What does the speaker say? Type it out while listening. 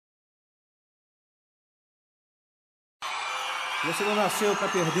Você não nasceu para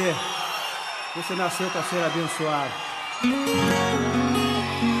perder. Você nasceu para ser abençoado.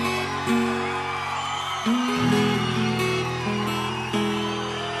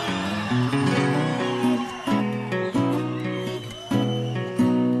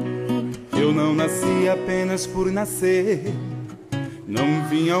 Eu não nasci apenas por nascer. Não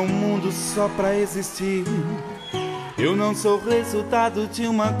vim ao mundo só para existir. Eu não sou resultado de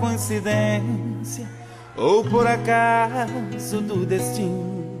uma coincidência ou por acaso do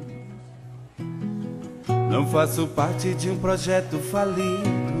destino. Não faço parte de um projeto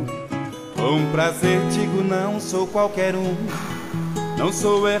falido. Com prazer digo, não sou qualquer um. Não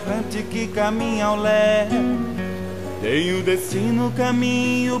sou errante que caminha ao léu. Tenho destino,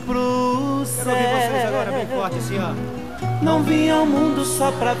 caminho pro céu. Quero ouvir vocês agora bem forte assim, ó. Não vim ao mundo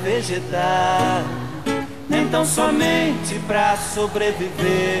só pra vegetar, nem tão somente pra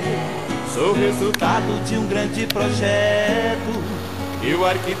sobreviver. Sou resultado de um grande projeto e o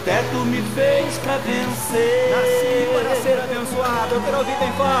arquiteto me fez pra vencer. Nasci para ser abençoado, eu quero ouvir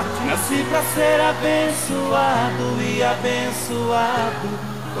bem forte. Nasci pra ser abençoado e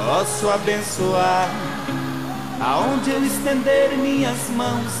abençoado posso abençoar. Aonde eu estender minhas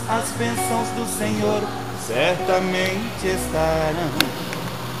mãos, as bênçãos do Senhor certamente estarão.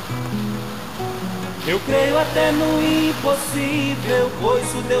 Eu creio até no impossível,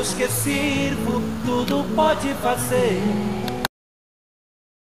 pois o Deus que sirvo tudo pode fazer.